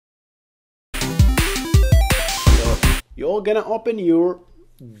you're gonna open your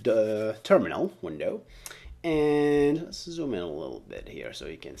terminal window, and let's zoom in a little bit here so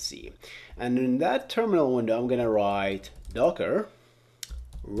you can see. And in that terminal window, I'm gonna write docker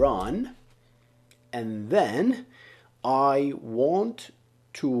run, and then I want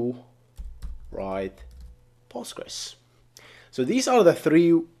to write Postgres. So these are the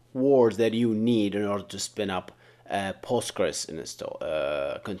three words that you need in order to spin up a Postgres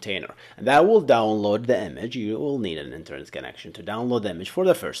container, and that will download the image. You will need an internet connection to download the image for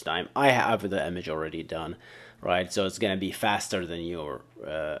the first time. I have the image already done, right? So it's gonna be faster than your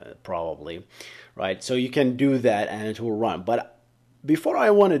probably, right? So you can do that and it will run. But before I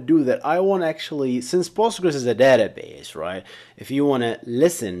want to do that, I want actually, since Postgres is a database, right? If you want to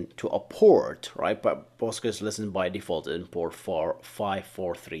listen to a port, right? But Postgres listens by default in port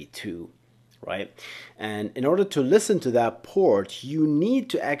 5432, right? And in order to listen to that port, you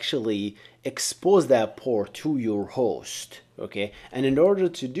need to actually expose that port to your host, okay? And in order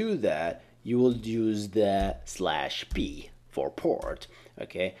to do that, you will use the /p for port,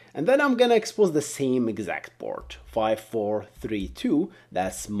 okay? And then I'm gonna expose the same exact port, 5432.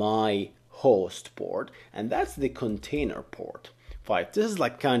 That's my host port, and that's the container port 5. This is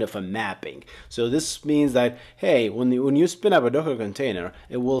like kind of a mapping. So this means that, hey, when you spin up a Docker container,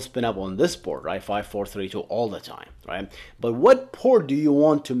 it will spin up on this port, right? 5432 all the time, right? But what port do you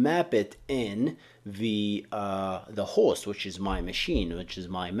want to map it in the host, which is my machine, which is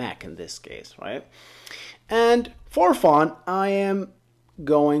my Mac in this case, right? And for fun, I am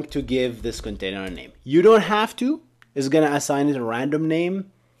going to give this container a name. You don't have to. It's gonna assign it a random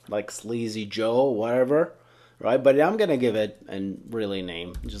name, like Sleazy Joe, whatever, right? But I'm gonna give it a really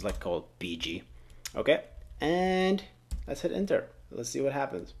name, just like called PG. Okay, and let's hit enter. Let's see what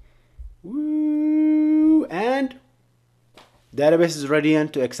happens. Woo! And database is ready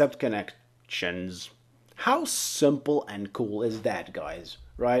to accept connections. How simple and cool is that, guys?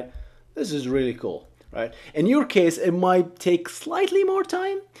 Right? This is really cool. Right? In your case, it might take slightly more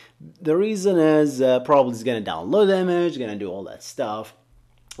time. The reason is probably it's going to download the image, going to do all that stuff.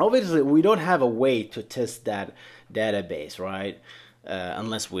 Obviously, we don't have a way to test that database, right?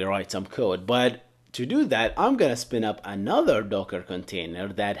 Unless we write some code. But to do that, I'm going to spin up another Docker container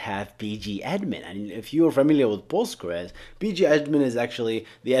that has PGADMIN. And if you're familiar with Postgres, PGADMIN is actually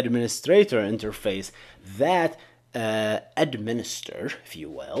the administrator interface that administer, if you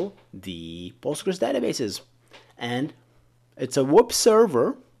will, the Postgres databases. And it's a web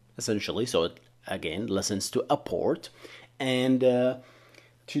server, essentially, so it, again, listens to a port. And to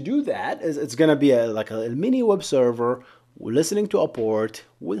do that, it's going to be like a mini web server listening to a port.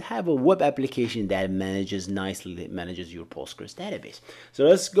 Will have a web application that manages your Postgres database. So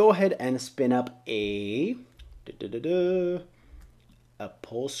let's go ahead and spin up a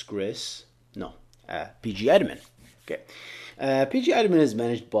Postgres, no, PGADMIN. Okay, PGADMIN is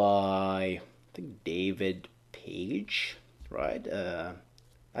managed by, I think, David Page, right?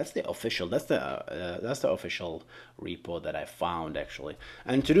 That's the official. That's the official repo that I found actually.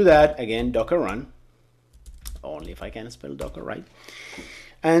 And to do that, again, docker run. Only if I can spell docker right.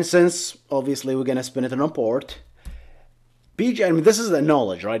 And since obviously we're gonna spin it on a port, PGADMIN. This is the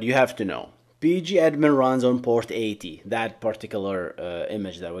knowledge, right? You have to know. PGADMIN runs on port 80. That particular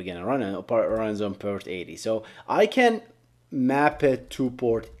image that we're gonna run runs on port 80. So I can map it to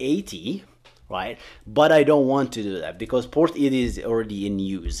port 80, right? But I don't want to do that because port 80 is already in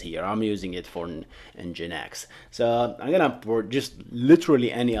use here. I'm using it for Nginx. So I'm gonna port just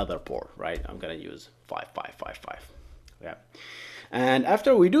literally any other port, right? I'm gonna use 5555. Yeah. And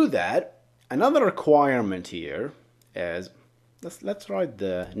after we do that, another requirement here is let's write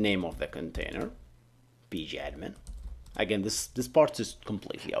the name of the container, PGADMIN. Again, this part is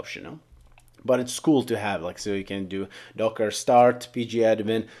completely optional, but it's cool to have, like, so you can do docker start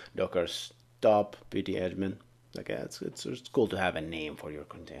PGADMIN, docker stop PGADMIN. Okay, it's cool to have a name for your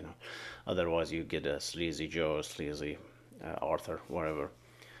container. Otherwise, you get a Sleazy Joe, Sleazy Arthur, whatever.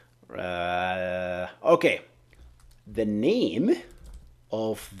 Okay, the name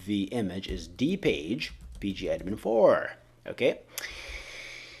of the image is dpage PGADMIN 4. Okay,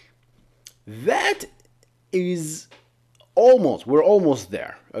 that is we're almost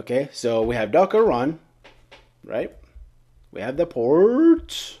there. Okay, so we have docker run, right? We have the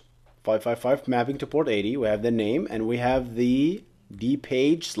port 555 mapping to port 80. We have the name, and we have the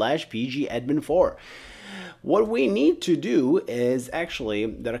dpage/PGADMIN 4. What we need to do is actually,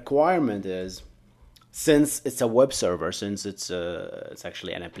 the requirement is, since it's a web server, since it's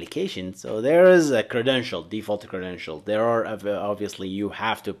actually an application, so there is a credential, default credential. There are, obviously, you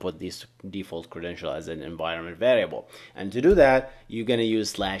have to put this default credential as an environment variable. And to do that, you're going to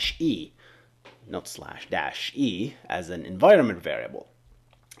use /e. not slash, dash E as an environment variable.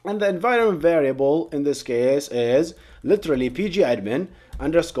 And the environment variable in this case is literally PGADMIN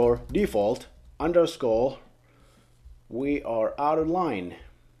underscore default underscore, we are out of line,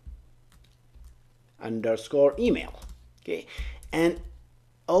 underscore email. Okay, and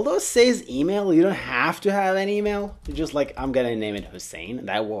although it says email, you don't have to have an email. It's just like, I'm gonna name it Hussein,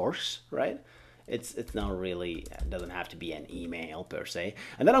 that works, right? It's not really, it doesn't have to be an email per se.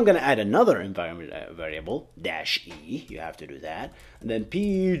 And then I'm gonna add another environment variable, dash E, you have to do that. And then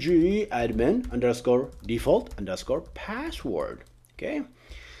PGADMIN underscore default underscore password, okay?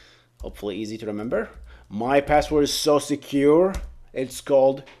 Hopefully easy to remember. My password is so secure, it's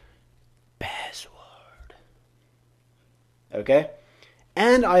called password, okay?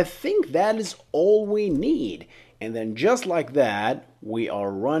 And I think that is all we need. And then just like that, we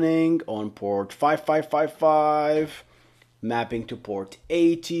are running on port 5555, mapping to port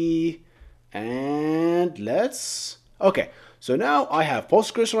 80. And okay, so now I have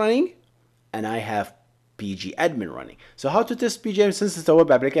Postgres running and I have PGADMIN running. So how to test PGADMIN? Since it's a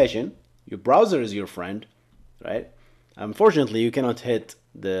web application, your browser is your friend, right? Unfortunately, you cannot hit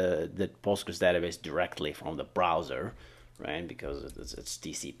the Postgres database directly from the browser, right? Because it's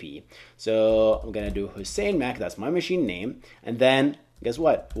TCP. So I'm gonna do Hussein Mac, that's my machine name, and then guess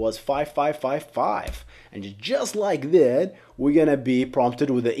what? It was 5555, and just like that, we're gonna be prompted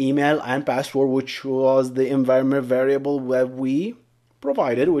with the email and password, which was the environment variable that we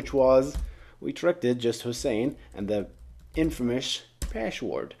provided, which was, we tricked it, just Hussein, and the infamous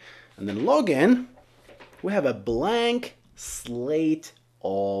password. And then login, we have a blank slate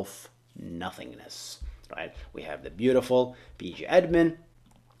of nothingness. Right? We have the beautiful PGADMIN.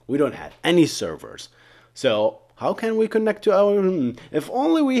 We don't have any servers. So how can we connect to our, if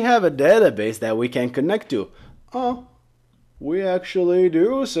only we have a database that we can connect to. Oh, we actually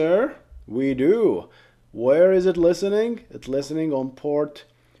do, sir. We do. Where is it listening? It's listening on port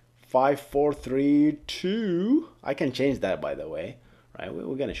 5432. I can change that, by the way. Right?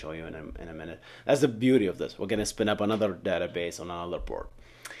 We're going to show you in a minute. That's the beauty of this. We're going to spin up another database on another port.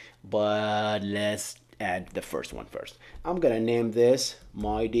 But let's add the first one first. I'm gonna name this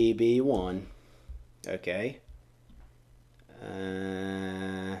mydb1. Okay.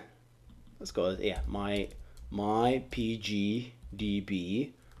 Let's go. Yeah, my pgdb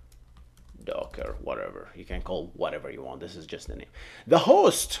docker, whatever you can call whatever you want. This is just the name. The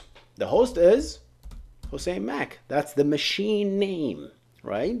host is Hussein Mac. That's the machine name,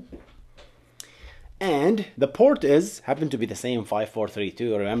 right? And the port happened to be the same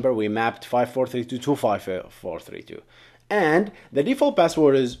 5432. Remember, we mapped 5432 to 5432. And the default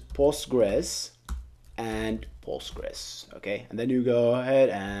password is Postgres and Postgres. Okay, and then you go ahead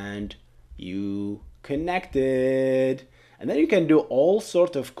and you connect it. And then you can do all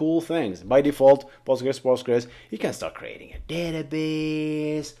sorts of cool things. By default, Postgres, you can start creating a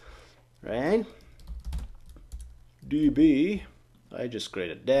database, right? DB. I just create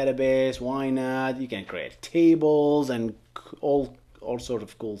a database, why not? You can create tables and all sort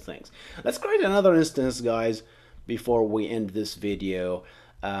of cool things. Let's create another instance, guys, before we end this video.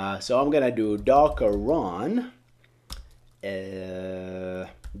 So I'm gonna do docker run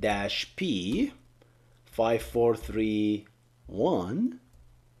dash p 5431,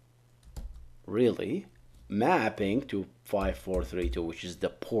 really, mapping to 5432, which is the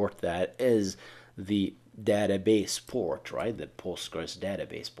port that is the database port, right? The Postgres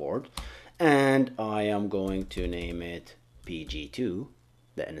database port. And I am going to name it PG2,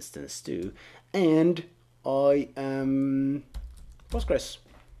 the instance 2, and I am Postgres.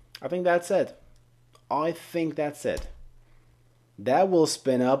 I think that's it. That will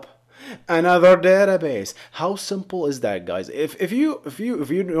spin up another database. How simple is that, guys? If you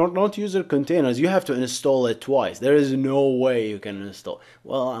don't use your containers, you have to install it twice. There is no way you can install.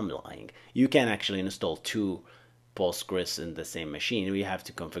 Well, I'm lying. You can actually install two Postgres in the same machine. We have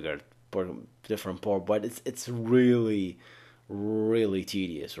to configure different port, but it's really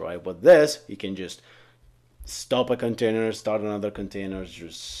tedious, right? But this, you can just stop a container, start another container. It's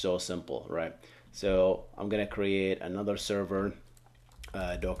just so simple, right? So I'm gonna create another server.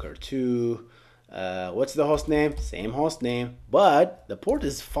 Docker 2. What's the host name? Same host name, but the port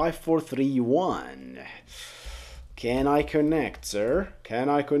is 5431. Can I connect, sir? Can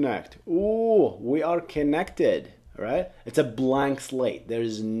I connect? Ooh, we are connected, right? It's a blank slate. There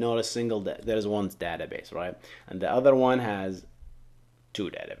is not a single, there's one database, right? And the other one has two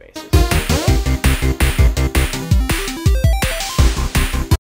databases.